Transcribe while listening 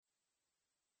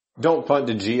Don't Punt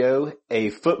to Geo,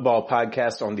 a football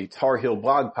podcast on the Tar Heel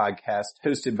Blog podcast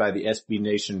hosted by the SB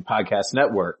Nation Podcast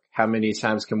Network. How many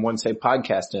times can one say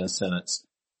podcast in a sentence?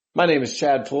 My name is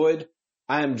Chad Floyd.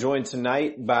 I am joined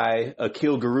tonight by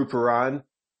Akil Garuparan.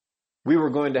 We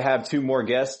were going to have two more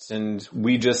guests and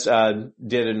we just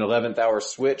did an 11th hour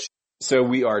switch. So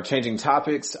we are changing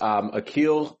topics.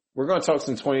 Akil, we're going to talk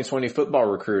some 2020 football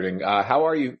recruiting. How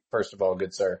are you, first of all,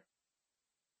 good sir?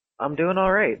 I'm doing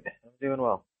all right. I'm doing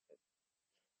well.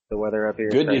 The weather up here.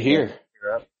 Good to hear.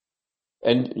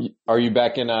 And are you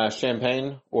back in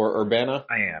Champaign or Urbana?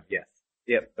 I am, yes.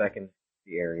 Yep, back in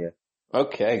the area.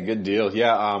 Okay, good deal.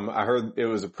 Yeah, I heard it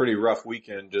was a pretty rough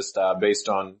weekend just based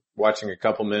on watching a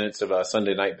couple minutes of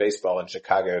Sunday night baseball in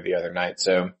Chicago the other night.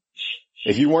 So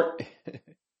if you weren't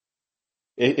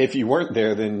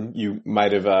there, then you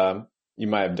might have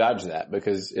dodged that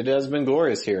because it has been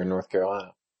glorious here in North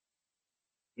Carolina.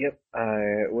 Yep,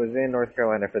 I was in North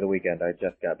Carolina for the weekend. I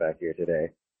just got back here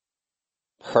today.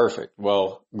 Perfect.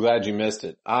 Well, glad you missed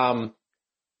it.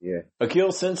 Yeah.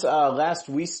 Akil, since last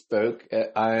we spoke,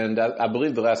 and I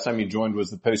believe the last time you joined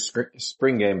was the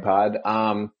post-spring game pod,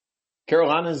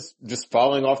 Carolina's just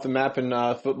falling off the map in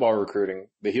football recruiting.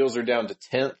 The Heels are down to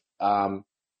 10th,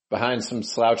 behind some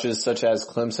slouches such as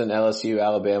Clemson, LSU,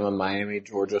 Alabama, Miami,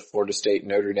 Georgia, Florida State,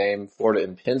 Notre Dame, Florida,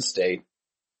 and Penn State.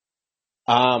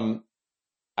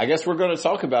 I guess we're going to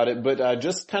talk about it, but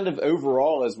just kind of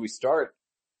overall as we start,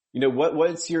 you know,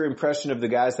 what's your impression of the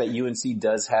guys that UNC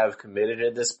does have committed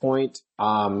at this point?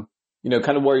 You know,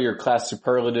 kind of what are your class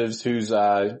superlatives? Who's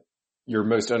your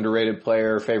most underrated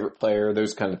player, favorite player,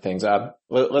 those kind of things.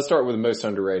 Let's start with the most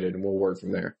underrated and we'll work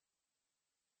from there.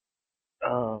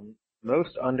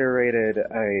 Most underrated,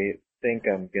 I think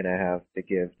I'm going to have to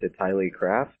give to Tylee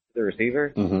Kraft, the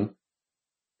receiver.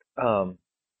 Mm-hmm.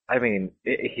 I mean,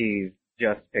 he's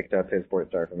just picked up his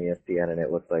sports star from ESPN and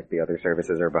it looks like the other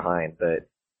services are behind, but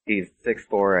he's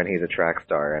 6'4" and he's a track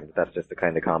star, and that's just the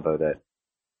kind of combo that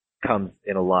comes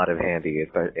in a lot of handy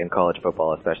in college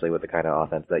football, especially with the kind of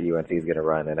offense that UNC is going to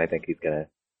run, and I think he's going to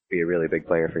be a really big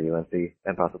player for UNC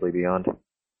and possibly beyond.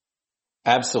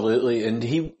 Absolutely, and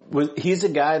he's a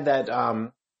guy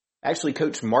that actually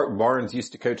Coach Mark Barnes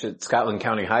used to coach at Scotland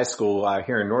County High School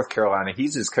here in North Carolina.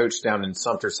 He's his coach down in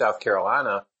Sumter, South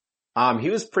Carolina. He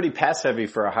was pretty pass heavy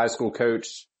for a high school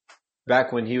coach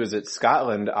back when he was at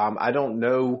Scotland. I don't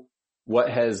know what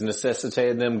has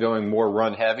necessitated them going more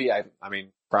run heavy. I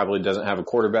mean, probably doesn't have a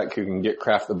quarterback who can get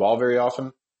Kraft the ball very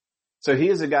often. So he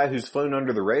is a guy who's flown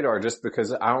under the radar just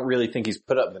because I don't really think he's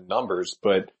put up the numbers,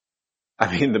 but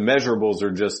I mean, the measurables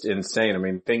are just insane. I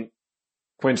mean, think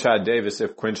Quinshad Davis,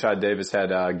 if Quinshad Davis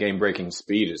had game breaking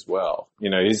speed as well.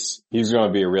 You know, he's going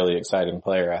to be a really exciting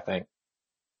player, I think.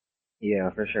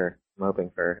 Yeah, for sure. I'm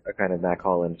hoping for a kind of Mac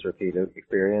Hollins repeated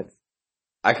experience.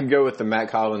 I could go with the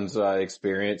Mac Hollins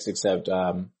experience, except,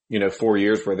 4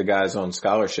 years where the guy's on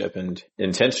scholarship and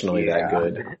intentionally that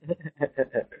good.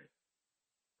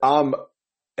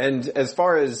 And as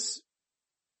far as,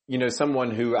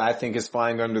 someone who I think is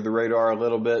flying under the radar a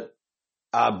little bit,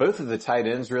 both of the tight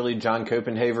ends really, John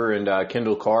Copenhaver and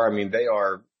Kendall Carr, I mean, they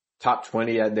are top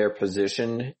 20 at their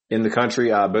position in the country.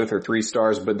 Both are 3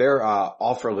 stars, but their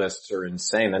offer lists are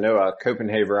insane. I know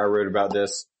Copenhaver, I wrote about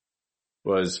this,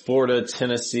 was Florida,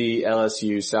 Tennessee,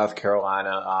 LSU, South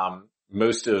Carolina,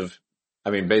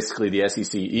 basically the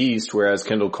SEC East, whereas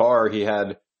Kendall Carr, he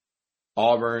had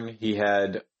Auburn, he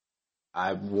had,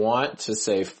 I want to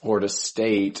say Florida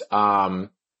State, and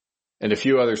a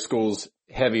few other schools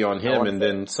heavy on him and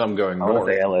then some going north,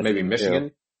 maybe Michigan.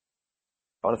 Too.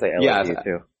 I want to say LSU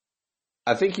too.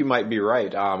 I think you might be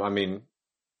right.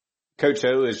 Coach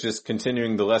O is just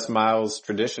continuing the Les Miles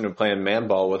tradition of playing man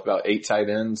ball with about 8 tight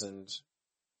ends and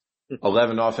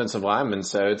 11 offensive linemen.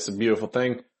 So it's a beautiful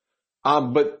thing.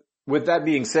 But with that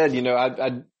being said,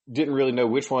 I didn't really know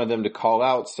which one of them to call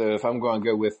out. So if I'm going to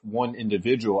go with one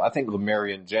individual, I think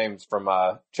Lamarian James from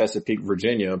Chesapeake,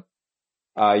 Virginia.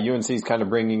 UNC is kind of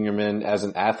bringing him in as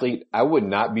an athlete. I would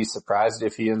not be surprised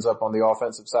if he ends up on the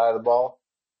offensive side of the ball,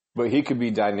 but he could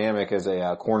be dynamic as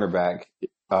a cornerback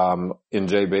in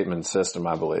Jay Bateman's system,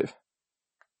 I believe.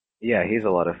 Yeah, he's a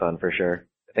lot of fun for sure.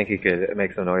 I think he could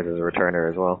make some noise as a returner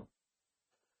as well.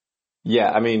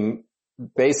 Yeah, I mean,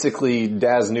 basically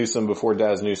Daz Newsome before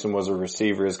Daz Newsome was a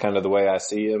receiver is kind of the way I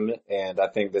see him, and I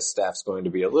think this staff's going to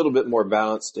be a little bit more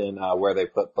balanced in where they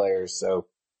put players. So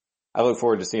I look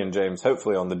forward to seeing James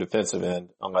hopefully on the defensive end,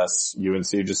 unless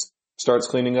UNC just starts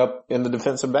cleaning up in the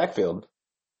defensive backfield.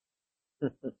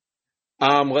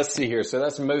 Let's see here. So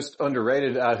that's most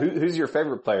underrated. Who's your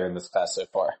favorite player in this class so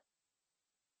far?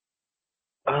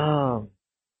 I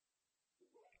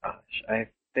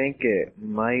think it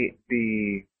might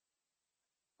be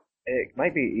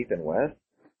Ethan West,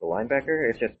 the linebacker.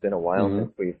 It's just been a while Hmm.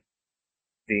 since we've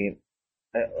seen,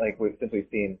 since we've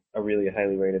seen a really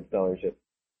highly rated scholarship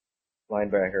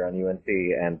linebacker on UNC,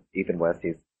 and Ethan West,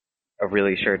 he's a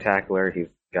really sure tackler. He's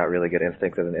got really good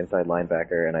instincts as an inside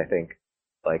linebacker, and I think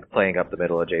like playing up the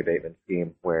middle of Jay Bateman's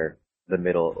scheme, where the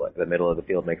middle of the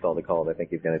field makes all the calls, I think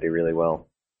he's going to do really well.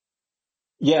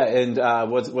 Yeah, and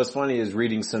what's funny is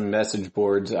reading some message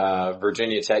boards.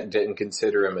 Virginia Tech didn't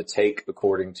consider him a take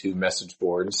according to message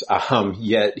boards.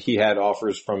 Yet he had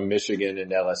offers from Michigan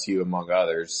and LSU among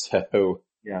others. So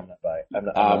Yeah, I'm not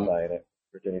buying it.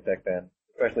 Virginia Tech fan,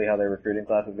 especially how their recruiting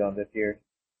class has gone this year.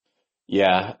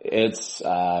 yeah, it's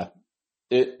fun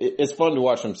to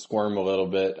watch him squirm a little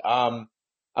bit. I'm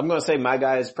going to say my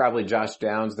guy is probably Josh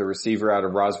Downs, the receiver out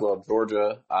of Roswell,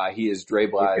 Georgia. He is Dre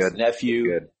Bly's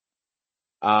nephew.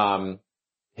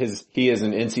 He's good. He is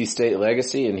an NC State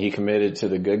legacy and he committed to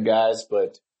the good guys,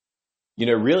 but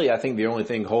really I think the only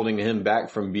thing holding him back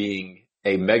from being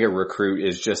a mega recruit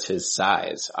is just his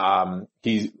size.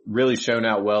 He's really shown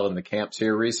out well in the camps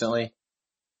here recently.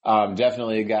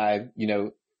 Definitely a guy,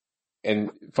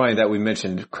 and funny that we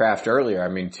mentioned Kraft earlier. I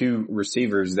mean, two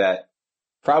receivers that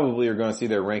probably are going to see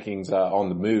their rankings on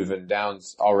the move, and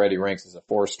Downs already ranks as a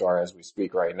 4-star as we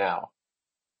speak right now.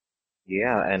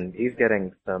 Yeah, and he's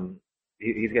getting some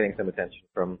attention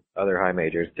from other high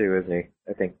majors too, isn't he?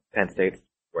 I think Penn State's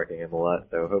working him a lot,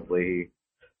 so hopefully he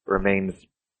remains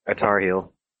a Tar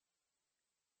Heel.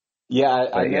 Yeah,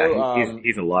 I know. Yeah,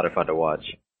 he's a lot of fun to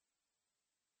watch.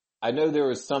 I know there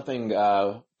was something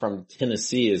from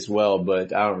Tennessee as well,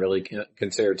 but I don't really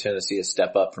consider Tennessee a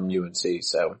step up from UNC,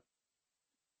 so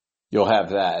you'll have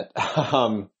that.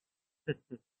 I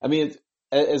mean,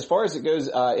 as far as it goes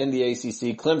in the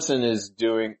ACC, Clemson is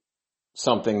doing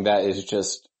something that is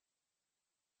just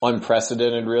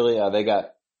unprecedented. Really,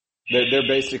 they're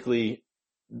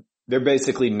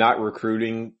basically not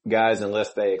recruiting guys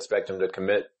unless they expect them to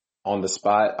commit on the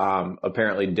spot.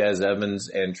 Apparently Des Evans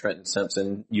and Trenton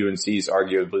Simpson, UNC's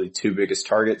arguably two biggest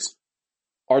targets,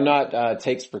 are not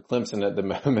takes for Clemson at the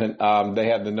moment. They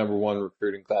have the number one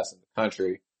recruiting class in the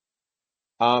country.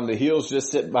 The Heels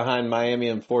just sit behind Miami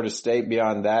and Florida State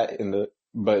beyond that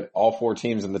but all four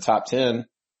teams in the top 10.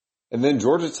 And then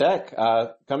Georgia Tech,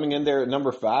 coming in there at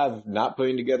number 5, not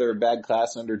putting together a bad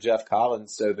class under Jeff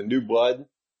Collins. So the new blood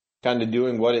kind of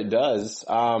doing what it does.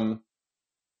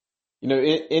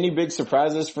 Any big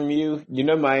surprises from you?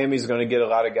 Miami's going to get a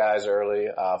lot of guys early.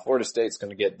 Florida State's going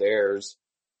to get theirs.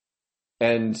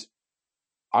 And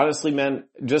honestly, man,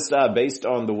 just based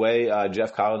on the way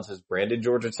Jeff Collins has branded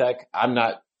Georgia Tech, I'm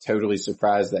not totally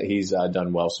surprised that he's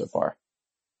done well so far.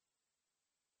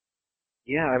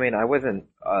 Yeah, I mean, I wasn't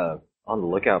on the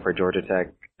lookout for Georgia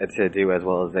Tech to do as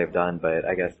well as they've done, but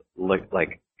I guess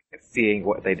seeing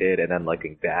what they did and then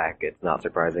looking back, it's not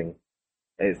surprising.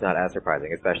 It's not as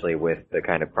surprising, especially with the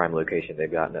kind of prime location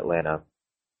they've got in Atlanta.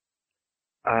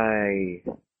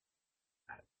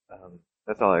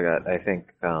 That's all I got. I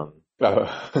think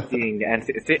seeing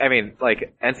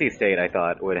NC State, I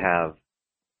thought would have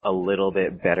a little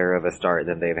bit better of a start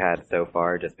than they've had so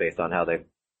far, just based on how they've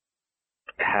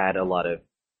had a lot of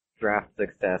draft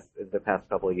success in the past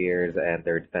couple of years, and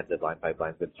their defensive line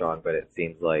pipeline's been strong. But it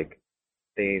seems like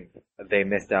they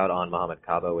missed out on Mohamed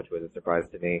Kaba, which was a surprise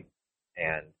to me,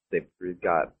 and they've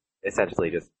got essentially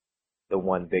just the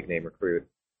one big name recruit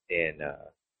in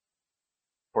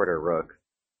Porter Rooks.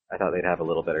 I thought they'd have a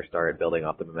little better start building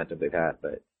off the momentum they've had,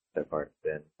 but so far it's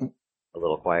been a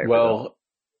little quiet. Well,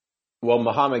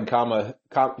 Mohamed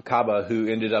Kaba, who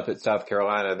ended up at South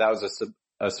Carolina, that was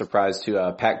a surprise to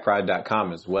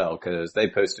PackPride.com as well, because they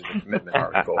posted a commitment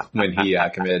article when he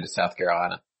committed to South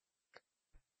Carolina.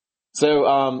 So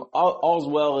all's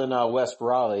well in West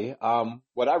Raleigh.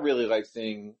 What I really like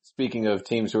seeing, speaking of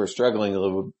teams who are struggling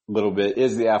a little bit,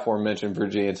 is the aforementioned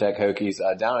Virginia Tech Hokies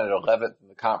down at 11th in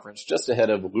the conference, just ahead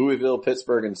of Louisville,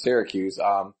 Pittsburgh, and Syracuse.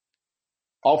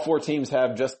 All four teams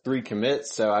have just 3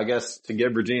 commits, so I guess to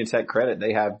give Virginia Tech credit,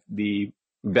 they have the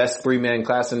best 3-man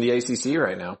class in the ACC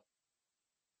right now.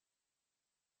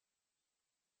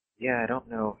 Yeah, I don't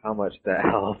know how much that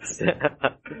helps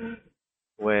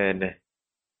when,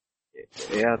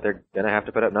 yeah, they're gonna have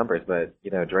to put up numbers, but,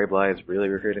 Dre Bly is really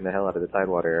recruiting the hell out of the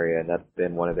Tidewater area, and that's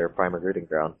been one of their prime recruiting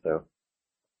grounds, so,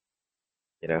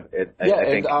 I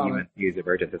think UNC's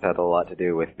emergence has had a lot to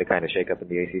do with the kind of shakeup in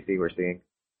the ACC we're seeing.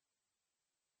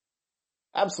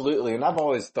 Absolutely. And I've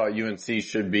always thought UNC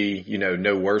should be,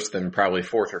 no worse than probably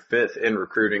 4th or 5th in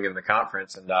recruiting in the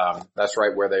conference. And, that's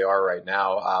right where they are right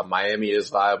now. Miami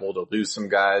is liable to lose some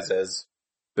guys as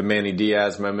the Manny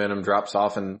Diaz momentum drops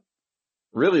off. And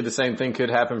really the same thing could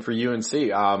happen for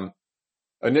UNC.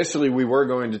 Initially we were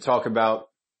going to talk about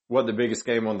what the biggest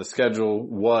game on the schedule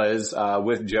was,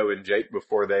 with Joe and Jake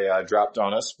before they, dropped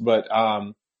on us. But,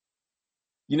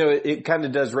 it kind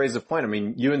of does raise a point. I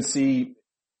mean, UNC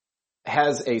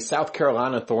has a South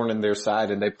Carolina thorn in their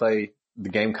side and they play the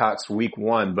Gamecocks week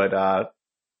 1, but,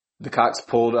 the Cox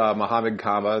pulled, Mohamed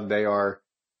Kaba. They are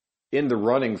in the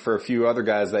running for a few other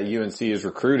guys that UNC is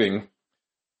recruiting.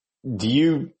 Do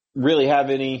you really have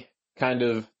any kind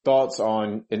of thoughts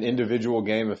on an individual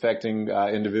game affecting,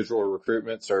 individual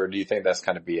recruitments, or do you think that's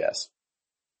kind of BS?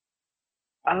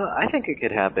 I think it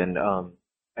could happen.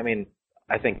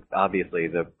 I think obviously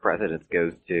the precedence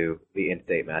goes to the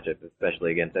in-state matchups,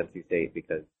 especially against NC State,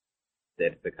 because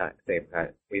it's the same kind.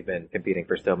 We've been competing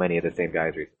for so many of the same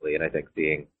guys recently, and I think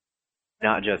seeing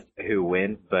not just who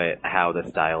wins, but how the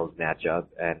styles match up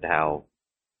and how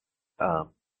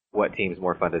what team's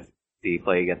more fun to see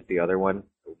play against the other one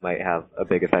might have a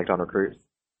big effect on recruits.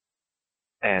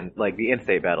 And like the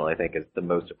in-state battle, I think, is the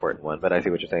most important one. But I see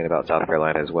what you're saying about South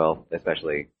Carolina as well,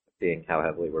 especially seeing how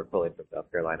heavily we're pulling from South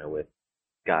Carolina with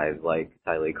guys like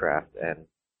Tylee Craft and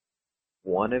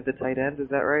one of the tight ends. Is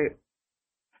that right?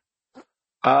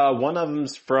 One of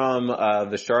them's from,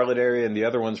 the Charlotte area and the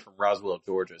other one's from Roswell,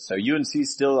 Georgia. So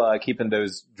UNC's still, keeping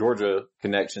those Georgia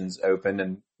connections open,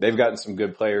 and they've gotten some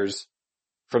good players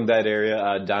from that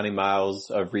area. Donnie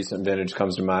Miles of recent vintage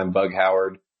comes to mind, Bug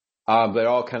Howard. But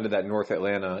all kind of that North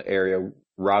Atlanta area,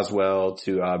 Roswell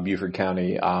to, Beaufort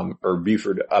County, or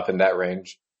Beaufort up in that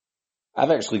range.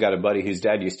 I've actually got a buddy whose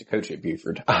dad used to coach at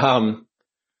Beaufort.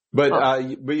 But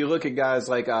you look at guys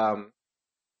like,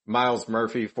 Miles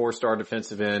Murphy, 4-star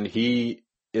defensive end. He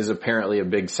is apparently a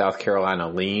big South Carolina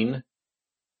lean.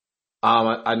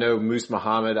 I know Moose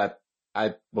Muhammad,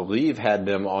 I believe had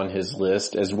them on his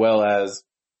list, as well as,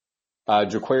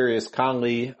 Jaquarius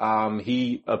Conley.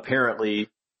 He apparently,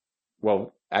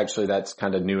 well, actually that's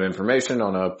kind of new information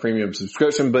on a premium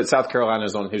subscription, but South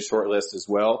Carolina's on his short list as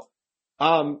well.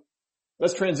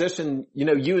 Let's transition.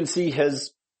 UNC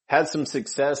has had some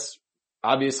success,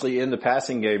 obviously, in the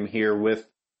passing game here with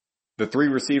the 3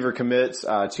 receiver commits,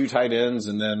 2 tight ends,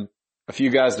 and then a few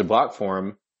guys to block for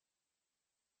him.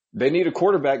 They need a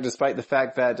quarterback despite the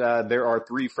fact that, there are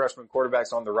 3 freshman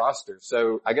quarterbacks on the roster.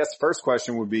 So I guess the first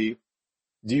question would be,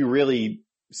 do you really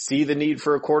see the need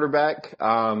for a quarterback?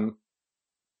 And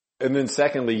then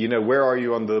secondly, where are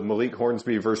you on the Malik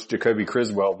Hornsby versus Jacoby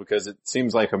Criswell? Because it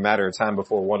seems like a matter of time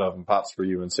before one of them pops for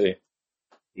UNC.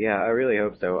 Yeah, I really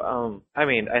hope so. I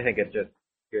think it's just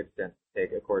good sense to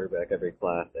take a quarterback every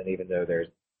class, and even though there's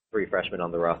 3 freshmen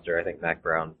on the roster, I think Mac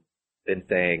Brown's been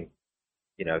saying,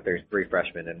 if there's 3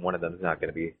 freshmen and one of them's not going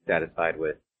to be satisfied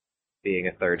with being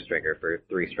a third stringer for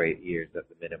 3 straight years at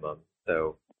the minimum.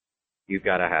 So you've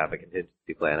got to have a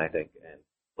contingency plan, I think, and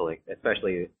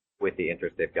especially with the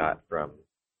interest they've got from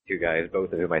 2 guys,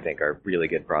 both of whom I think are really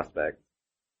good prospects.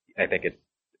 I think it's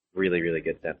really, really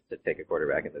good sense to take a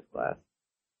quarterback in this class.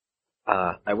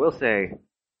 I will say,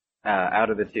 out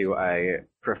of the 2, I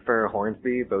prefer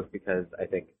Hornsby, both because I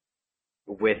think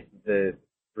with the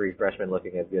 3 freshmen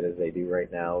looking as good as they do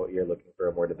right now, you're looking for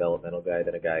a more developmental guy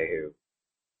than a guy who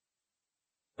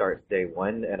starts day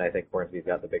 1, and I think Hornsby's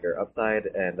got the bigger upside,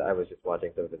 and I was just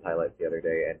watching some of his highlights the other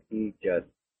day, and he's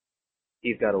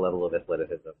got a level of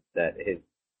athleticism that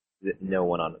no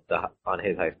one on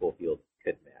his high school field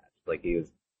could match. Like, he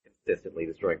was consistently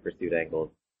destroying pursuit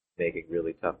angles, making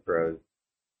really tough throws.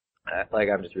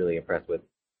 I'm just really impressed with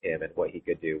him and what he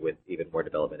could do with even more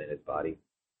development in his body.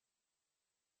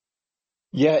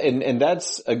 Yeah, and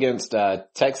that's against,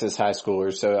 Texas high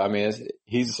schoolers. So,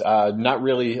 he's, not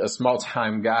really a small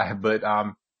time guy, but,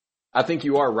 I think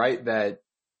you are right that,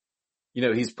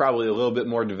 he's probably a little bit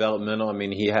more developmental.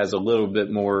 He has a little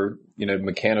bit more,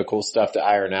 mechanical stuff to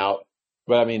iron out.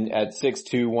 But at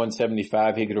 6'2",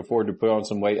 175, he could afford to put on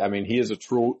some weight. He is a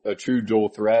true dual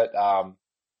threat.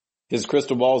 His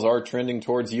crystal balls are trending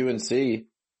towards UNC,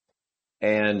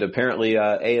 and apparently,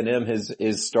 A&M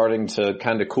is starting to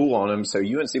kind of cool on him. So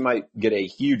UNC might get a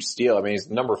huge steal. He's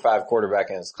the number 5 quarterback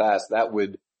in his class. That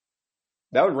would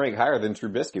rank higher than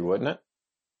Trubisky, wouldn't it?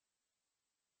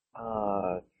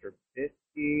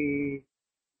 Trubisky,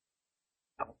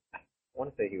 I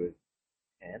want to say he was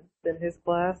 10th in his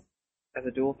class as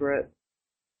a dual threat.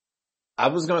 I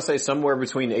was going to say somewhere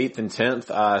between 8th and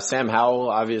 10th. Sam Howell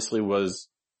obviously was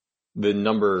the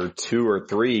number 2 or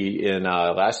 3 in,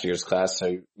 last year's class.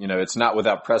 So, it's not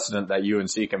without precedent that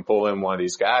UNC can pull in one of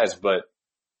these guys, but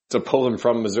to pull him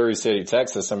from Missouri City,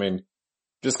 Texas,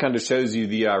 just kind of shows you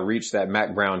the, reach that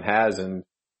Mac Brown has and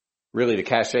really the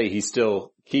cachet he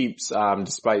still keeps,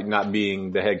 despite not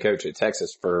being the head coach at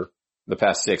Texas for the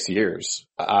past 6 years.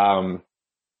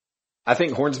 I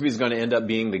think Hornsby's going to end up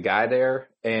being the guy there.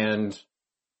 And,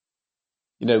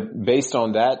 based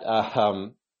on that,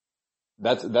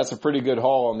 that's a pretty good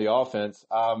haul on the offense.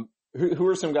 Who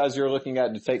are some guys you're looking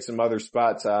at to take some other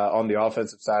spots, on the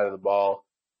offensive side of the ball?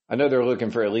 I know they're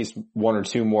looking for at least one or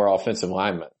two more offensive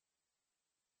linemen.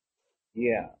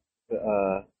 Yeah.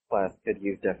 The, class could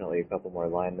use definitely a couple more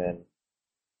linemen.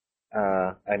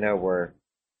 I know we're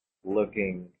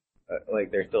looking, like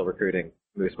they're still recruiting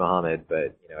Moose Muhammad,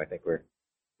 but, I think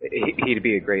he'd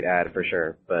be a great add for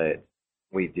sure, but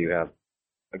we do have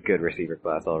a good receiver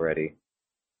class already.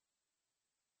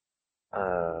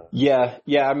 Yeah.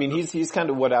 I mean, he's kind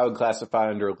of what I would classify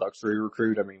under a luxury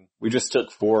recruit. I mean, we just took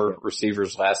 4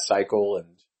 receivers last cycle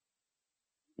and,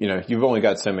 you've only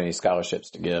got so many scholarships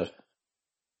to give.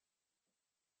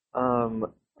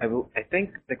 I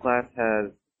think the class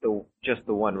has just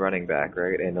the one running back,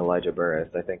 right? And Elijah Burris.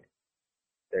 I think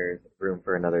there's room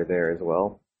for another there as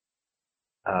well.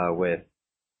 With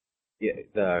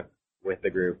the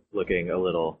group looking a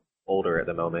little older at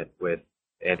the moment, with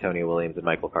Antonio Williams and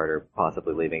Michael Carter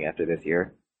possibly leaving after this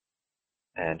year,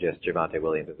 and just Javonte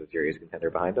Williams as a serious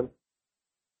contender behind them.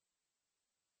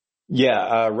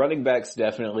 Yeah, running back's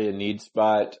definitely a need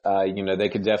spot. They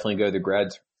could definitely go the grad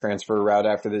transfer route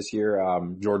after this year.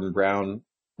 Jordan Brown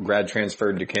grad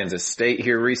transferred to Kansas State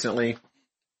here recently.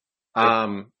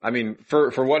 I mean,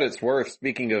 for what it's worth,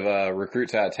 speaking of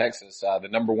recruits out of Texas, the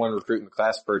number 1 recruit in the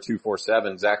class per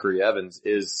 247, Zachary Evans,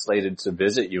 is slated to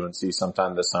visit UNC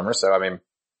sometime this summer. So, I mean,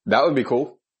 that would be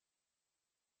cool.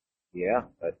 Yeah,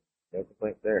 but no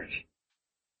complaints there.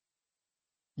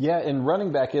 Yeah, and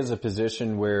running back is a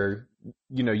position where,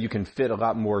 you can fit a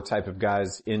lot more type of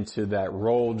guys into that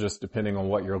role just depending on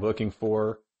what you're looking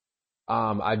for.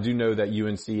 I do know that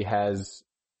UNC has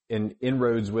an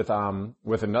inroads with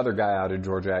another guy out of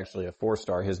Georgia, actually a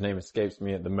 4-star. His name escapes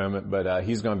me at the moment, but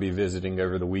he's going to be visiting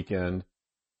over the weekend.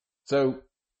 So,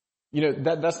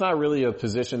 that's not really a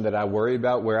position that I worry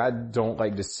about. Where I don't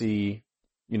like to see,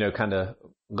 kind of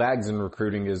lags in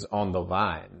recruiting is on the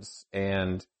lines.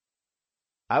 And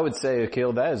I would say,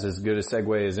 Akil, that is as good a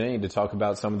segue as any to talk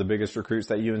about some of the biggest recruits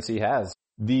that UNC has.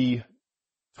 The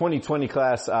 2020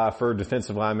 class for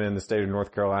defensive linemen in the state of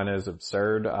North Carolina is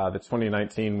absurd. The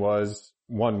 2019 was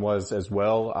as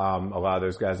well. A lot of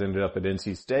those guys ended up at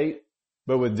NC State.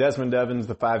 But with Desmond Evans,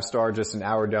 the 5-star, just an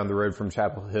hour down the road from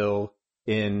Chapel Hill,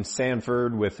 in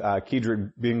Sanford with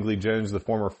Kedrick Bingley Jones, the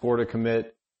former Florida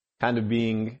commit, kind of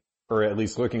being, or at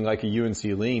least looking like a UNC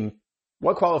lean.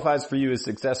 What qualifies for you as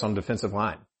success on defensive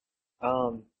line?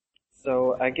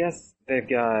 So I guess they've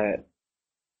got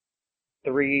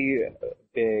 3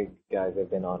 big guys they've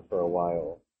been on for a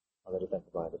while on the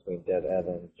defensive line between Dev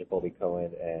Evans, Jacoby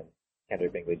Cohen, and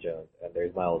Kendrick Bingley Jones. And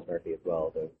there's Miles Murphy as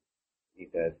well, though he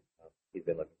said he's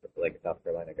been looking for like a South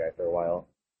Carolina guy for a while.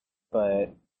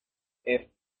 But if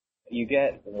you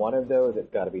get one of those,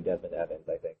 it's got to be Desmond Evans,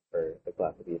 I think, for the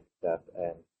class to be a success.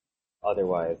 And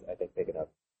otherwise, I think picking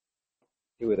up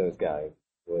 2 of those guys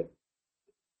would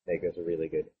make us a really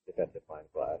good defensive line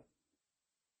class.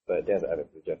 But Des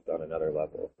Evans is just on another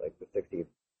level, like the 60th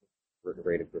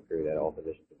rated recruit at all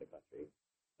positions in the country,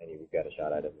 and you've got a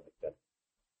shot at him. Like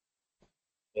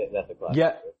that's a class.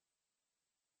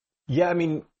 Yeah. I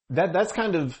mean, that's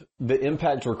kind of the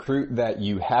impact recruit that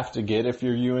you have to get if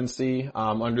you're UNC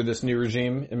under this new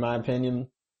regime, in my opinion.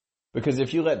 Because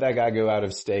if you let that guy go out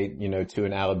of state, to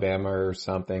an Alabama or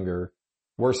something, or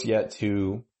worse yet,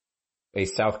 to a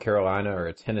South Carolina or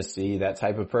a Tennessee, that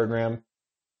type of program,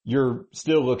 you're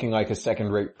still looking like a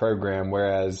second-rate program,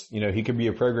 whereas, he could be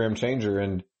a program changer.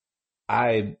 And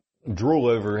I drool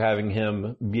over having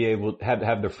him be able to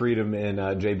have the freedom in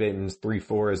Jay Bateman's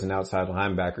 3-4 as an outside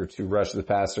linebacker to rush the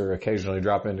passer, occasionally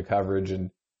drop into coverage.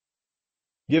 And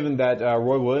given that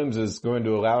Roy Williams is going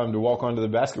to allow him to walk onto the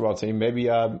basketball team, maybe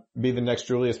be the next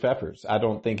Julius Peppers. I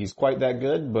don't think he's quite that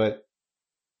good, but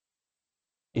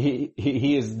he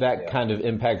is that kind of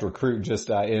impact recruit just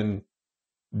in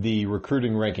the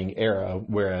recruiting ranking era,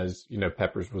 whereas,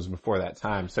 Peppers was before that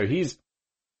time. So he's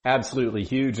absolutely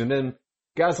huge. And then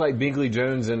guys like Bingley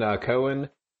Jones and Cohen,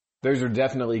 those are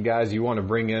definitely guys you want to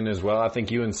bring in as well. I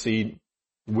think UNC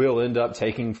will end up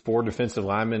taking 4 defensive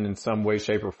linemen in some way,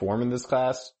 shape, or form in this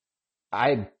class.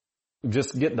 I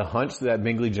just get the hunch that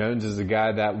Bingley Jones is a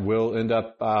guy that will end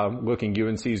up looking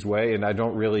UNC's way, and I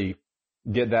don't really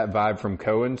get that vibe from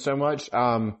Cohen so much.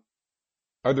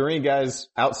 Are there any guys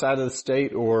outside of the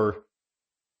state or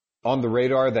on the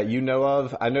radar that you know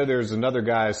of? I know there's another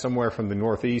guy somewhere from the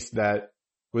Northeast that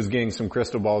was getting some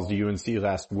crystal balls to UNC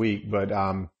last week, but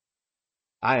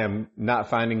I am not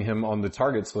finding him on the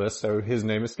targets list, so his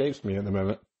name escapes me at the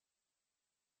moment.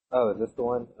 Oh, is this the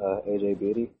one? AJ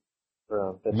Beatty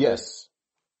from Pittsburgh? Yes.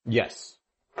 Yes.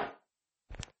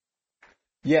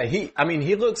 Yeah,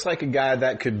 he looks like a guy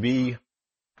that could be,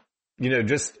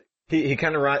 he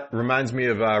kind of reminds me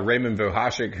of Raymond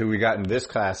Vohasek, who we got in this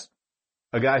class.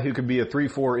 A guy who could be a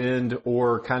 3-4 end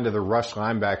or kind of the rush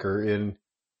linebacker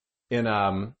in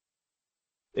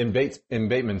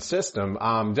Bateman's system.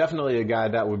 Definitely a guy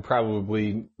that would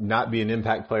probably not be an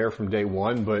impact player from day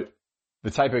one, but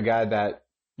the type of guy that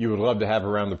you would love to have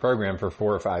around the program for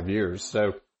 4 or 5 years.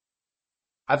 So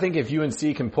I think if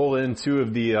UNC can pull in 2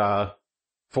 of the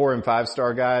 4 and 5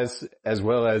 star guys, as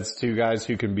well as 2 guys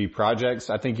who can be projects,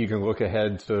 I think you can look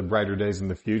ahead to brighter days in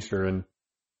the future. And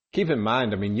keep in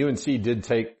mind, UNC did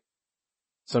take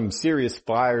some serious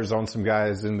flyers on some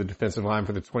guys in the defensive line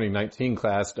for the 2019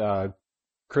 class,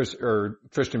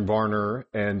 Christian Varner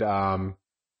and a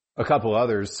couple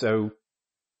others. So,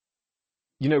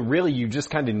 really you just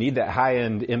kind of need that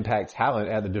high-end impact talent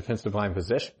at the defensive line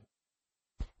position.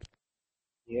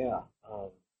 Yeah.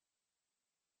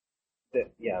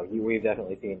 We've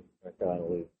definitely seen North Carolina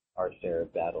lose our share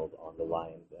of battles on the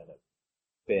lines,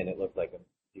 and it looks like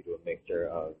due to a mixture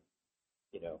of,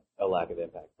 a lack of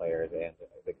impact players and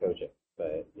the coaching.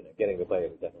 But, getting the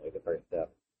players is definitely the first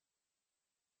step.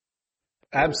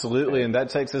 Absolutely, and that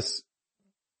takes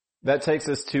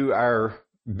us to our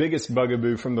biggest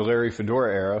bugaboo from the Larry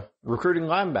Fedora era, recruiting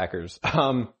linebackers.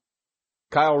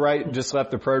 Kyle Wright just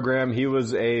left the program. He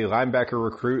was a linebacker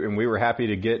recruit, and we were happy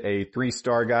to get a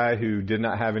 3-star guy who did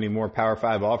not have any more Power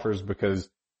 5 offers because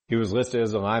he was listed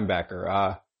as a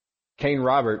linebacker. Kane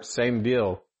Roberts, same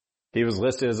deal. He was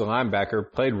listed as a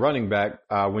linebacker, played running back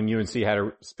when UNC had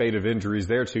a spate of injuries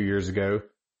there 2 years ago,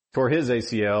 tore his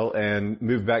ACL and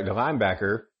moved back to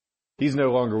linebacker. He's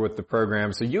no longer with the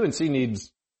program. So UNC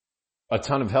needs a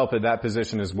ton of help at that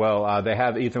position as well. They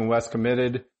have Ethan West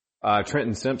committed.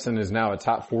 Trenton Simpson is now a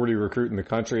top 40 recruit in the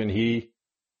country, and he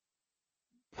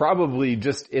probably,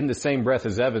 just in the same breath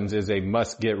as Evans, is a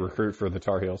must-get recruit for the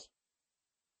Tar Heels.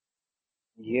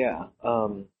 Yeah.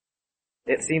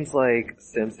 It seems like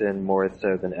Simpson, more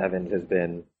so than Evans, has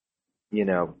been,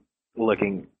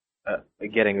 looking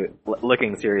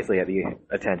seriously at the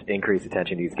increased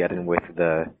attention he's getting with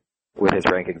his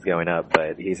rankings going up.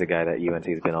 But he's a guy that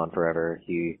UNC's been on forever.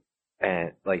 He's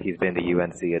been to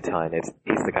UNC a ton.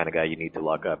 He's the kind of guy you need to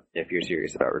lock up if you're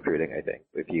serious about recruiting, I think.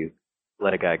 If you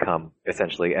let a guy come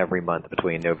essentially every month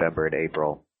between November and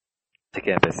April to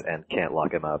campus and can't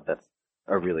lock him up, that's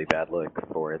a really bad look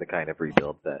for the kind of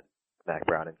rebuild that Mack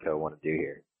Brown and co. want to do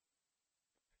here.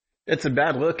 It's a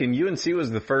bad look, and UNC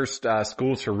was the first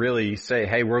school to really say,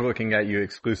 hey, we're looking at you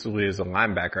exclusively as a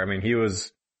linebacker. He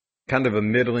was kind of a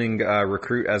middling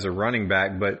recruit as a running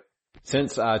back, but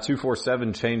since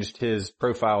 247 changed his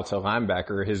profile to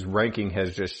linebacker, his ranking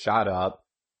has just shot up.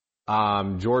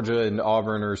 Georgia and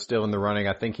Auburn are still in the running.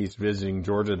 I think he's visiting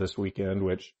Georgia this weekend,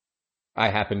 which I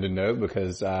happen to know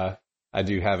because I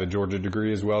do have a Georgia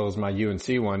degree as well as my UNC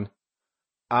one.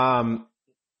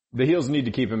 The Heels need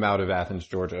to keep him out of Athens,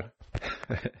 Georgia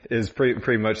is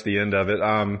pretty much the end of it.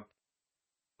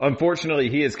 Unfortunately,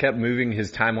 he has kept moving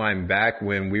his timeline back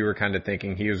when we were kind of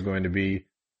thinking he was going to be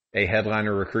a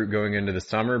headliner recruit going into the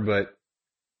summer, but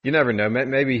you never know.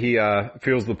 Maybe he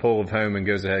feels the pull of home and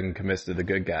goes ahead and commits to the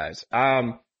good guys.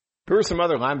 Who are some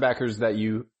other linebackers that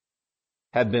you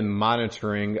have been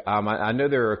monitoring? I know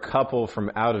there are a couple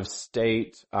from out of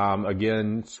state.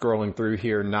 Again, scrolling through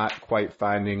here, not quite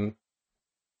finding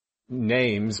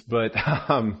names, but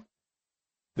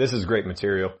this is great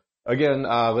material. Again,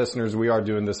 listeners, we are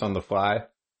doing this on the fly.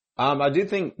 I do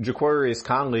think Jaquarius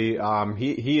Conley,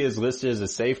 he is listed as a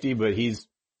safety, but he's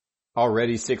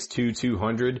already 6'2",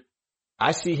 200.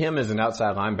 I see him as an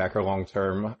outside linebacker long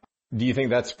term. Do you think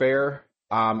that's fair?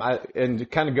 And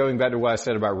kind of going back to what I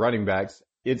said about running backs,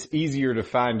 it's easier to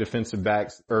find defensive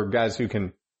backs or guys who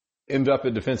can end up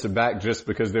at defensive back just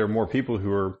because there are more people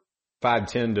who are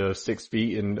 5'10" to 6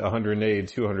 feet and 180,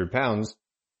 200 pounds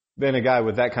than a guy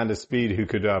with that kind of speed who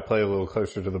could play a little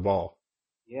closer to the ball.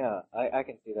 Yeah, I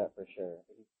can see that for sure.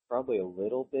 He's probably a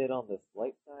little bit on the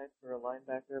slight side for a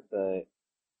linebacker, but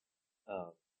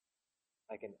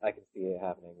I can see it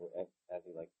happening as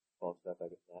he bulks up,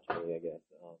 naturally, I guess.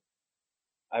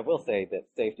 I will say that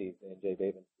safeties in Jay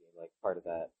Bateman's team, part of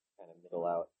that kind of middle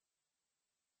out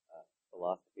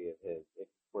philosophy of his. If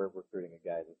we're recruiting a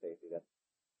guy as a safety, that's,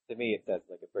 to me, it sets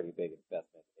a pretty big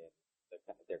investment in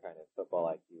their kind of football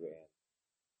IQ and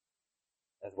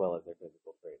as well as their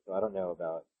physical traits. So I don't know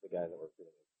about the guys that we're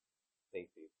recruiting as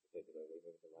safeties, particularly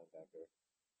moving to linebacker.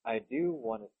 I do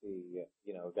want to see, a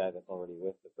guy that's already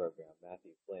with the program,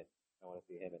 Matthew Flynn. I want to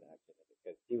see him in action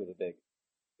because he was a big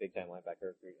time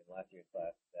linebacker recruit in last year's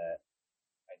class that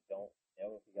I don't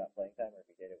know if he got playing time or if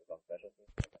he did, it was on special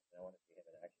teams. I want to see him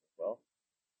in action as well.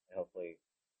 And hopefully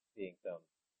seeing some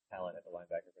talent at the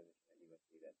linebacker position at UNC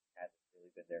that hasn't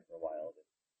really been there for a while to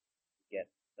get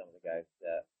some of the guys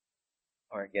that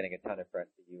aren't getting a ton of press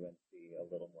to UNC a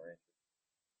little more interested.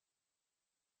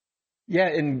 Yeah,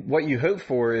 and what you hope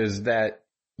for is that,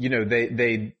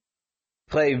 they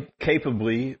play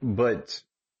capably, but,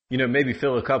 maybe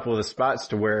fill a couple of the spots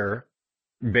to where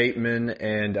Bateman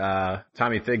and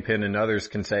Tommy Thigpen and others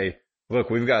can say, look,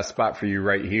 we've got a spot for you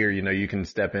right here. You can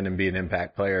step in and be an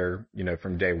impact player,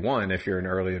 from day one if you're an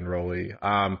early enrollee.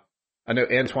 I know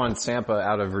Antoine Sampa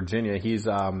out of Virginia, he's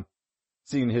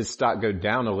seen his stock go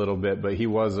down a little bit, but he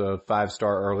was a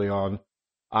 5-star early on.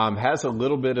 Has a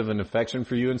little bit of an affection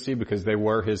for UNC because they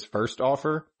were his first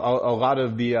offer. A lot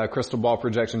of the crystal ball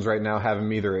projections right now have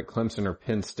him either at Clemson or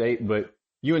Penn State, but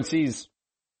UNC's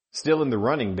still in the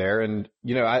running there. And,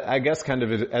 I guess kind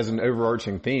of as an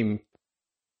overarching theme,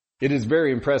 it is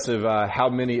very impressive how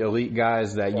many elite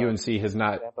guys that UNC has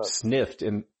not sniffed.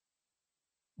 And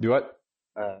do what?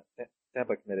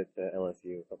 Tampa committed to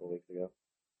LSU a couple of weeks ago.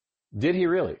 Did he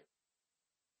really?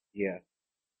 Yeah.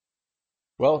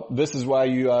 Well, this is why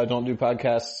you don't do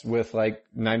podcasts with like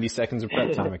 90 seconds of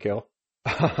prep time, Akil.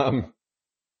 I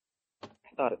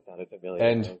thought it sounded familiar.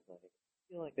 And I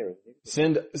feel like there was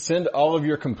send all of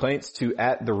your complaints to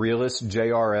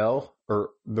 @TheRealistJRL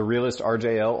or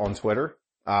TheRealistRJL on Twitter.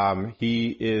 He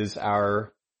is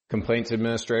our complaints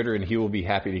administrator and he will be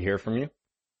happy to hear from you.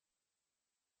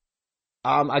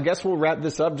 I guess we'll wrap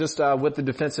this up just with the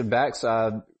defensive backs.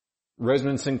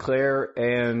 Roseman Sinclair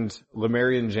and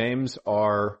Lamarian James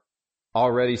are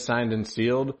already signed and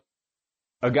sealed.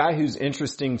 A guy who's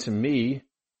interesting to me,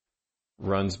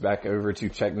 runs back over to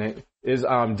checkmate, is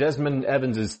Desmond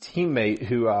Evans' teammate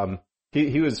who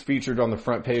he was featured on the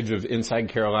front page of Inside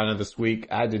Carolina this week.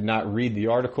 I did not read the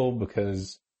article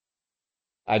because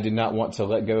I did not want to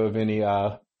let go of any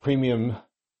premium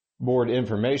board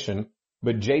information.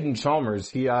 But Jaden Chalmers,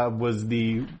 he was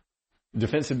the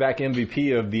defensive back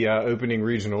MVP of the opening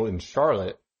regional in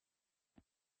Charlotte.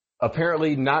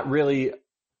 Apparently not really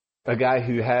a guy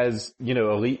who has,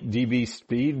 elite DB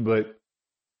speed, but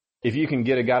if you can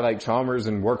get a guy like Chalmers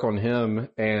and work on him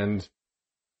and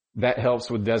that helps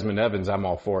with Desmond Evans, I'm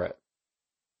all for it.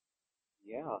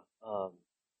 Yeah.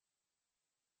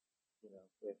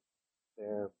 If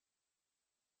they're,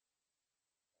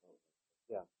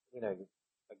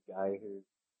 a guy who's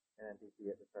an MVP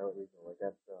at the Charlotte regional, like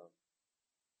that's,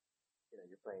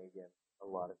 you're playing against a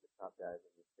lot of the top guys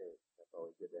in the state. That's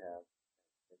always good to have.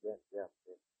 Again, yeah,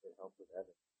 it helps with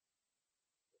Evans.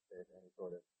 If there's any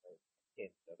sort of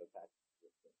hint of a package,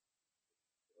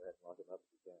 go ahead and lock him up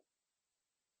if you can.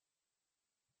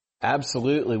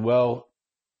 Absolutely. Well,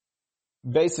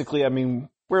 basically,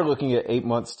 we're looking at 8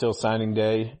 months till signing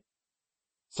day.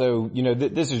 So,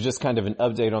 this is just kind of an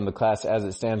update on the class as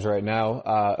it stands right now.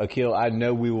 Akil, I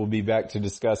know we will be back to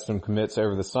discuss some commits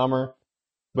over the summer.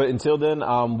 But until then,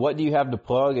 what do you have to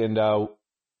plug? And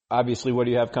obviously, what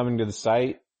do you have coming to the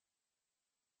site,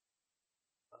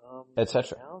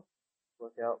 etc.? Now,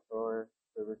 look out for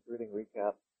the recruiting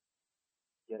recap.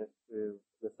 Get us through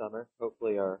the summer.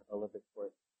 Hopefully, our Olympic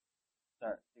sports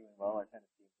start doing well. Our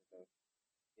tennis teams are both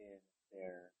in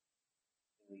their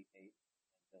Elite Eight,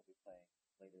 and they'll be playing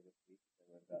later this week.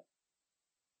 They wrote about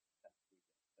next week,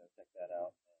 so check that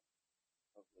out. And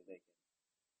hopefully, they can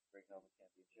bring home a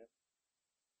championship.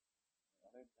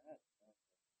 Other than that,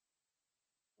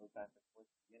 no time for sports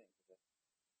beginning to keep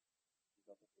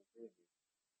up with the recruiting.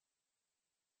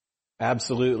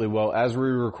 Absolutely. Well, as we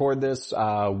record this,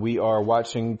 we are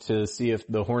watching to see if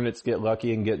the Hornets get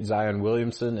lucky and get Zion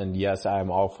Williamson. And yes, I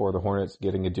am all for the Hornets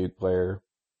getting a Duke player.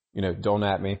 Don't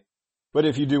at me. But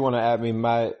if you do want to at me,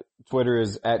 my Twitter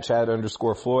is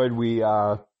 @Chad_Floyd. We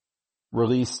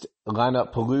released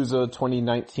Lineup Palooza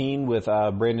 2019 with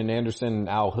Brandon Anderson and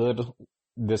Al Hood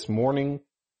this morning,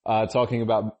 talking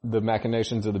about the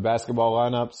machinations of the basketball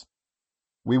lineups.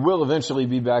 We will eventually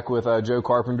be back with Joe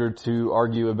Carpenter to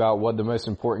argue about what the most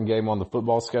important game on the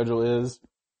football schedule is.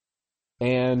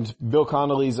 And Bill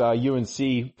Connolly's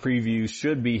UNC preview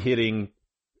should be hitting,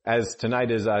 as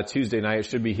tonight is Tuesday night, it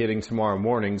should be hitting tomorrow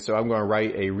morning. So I'm going to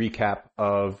write a recap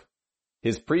of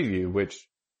his preview, which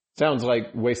sounds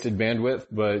like wasted bandwidth,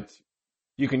 but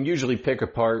you can usually pick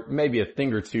apart maybe a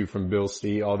thing or two from Bill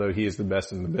C, although he is the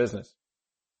best in the business.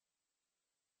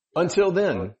 Until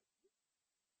then,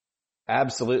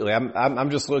 Absolutely. I'm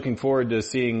just looking forward to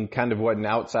seeing kind of what an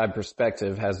outside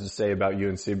perspective has to say about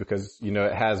UNC because, you know,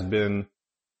 it has been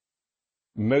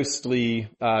mostly,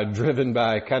 driven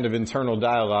by kind of internal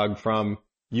dialogue from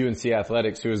UNC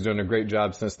Athletics, who has done a great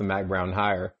job since the Mac Brown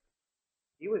hire.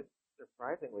 He was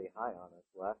surprisingly high on us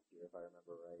last year, if I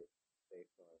remember right, based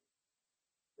on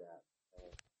that.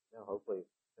 And, you know, hopefully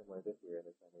similar this year,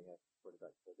 this time we have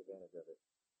quarterbacks take advantage of it.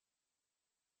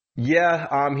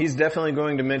 Yeah, he's definitely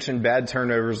going to mention bad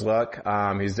turnovers luck.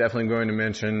 He's definitely going to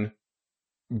mention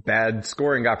bad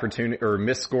scoring opportunity or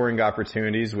missed scoring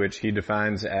opportunities, which he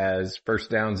defines as first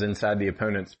downs inside the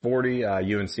opponent's 40.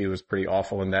 UNC was pretty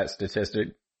awful in that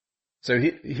statistic. So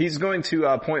he's going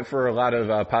to point for a lot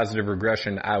of positive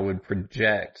regression, I would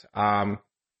project. I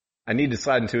need to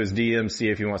slide into his DM, see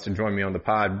if he wants to join me on the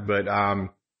pod, but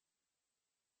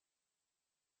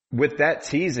with that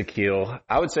tease, Akil,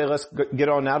 I would say let's get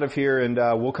on out of here, and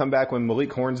we'll come back when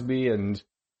Malik Hornsby and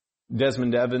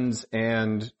Desmond Evans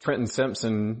and Trenton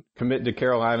Simpson commit to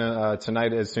Carolina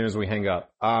tonight as soon as we hang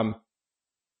up.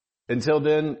 Until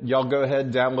then, y'all go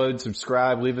ahead, download,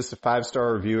 subscribe, leave us a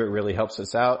 5-star review. It really helps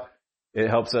us out. It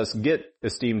helps us get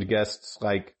esteemed guests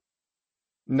like,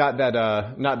 not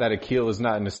that Akil is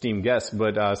not an esteemed guest,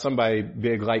 but somebody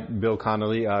big like Bill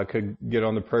Connolly could get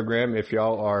on the program if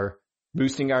y'all are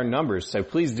boosting our numbers. So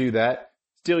please do that.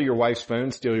 Steal your wife's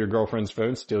phone, steal your girlfriend's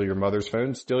phone, steal your mother's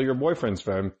phone, steal your boyfriend's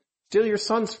phone, steal your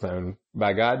son's phone,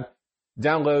 by God.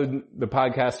 Download the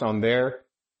podcast on there.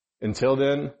 Until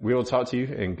then, we will talk to you,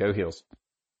 and go Heels.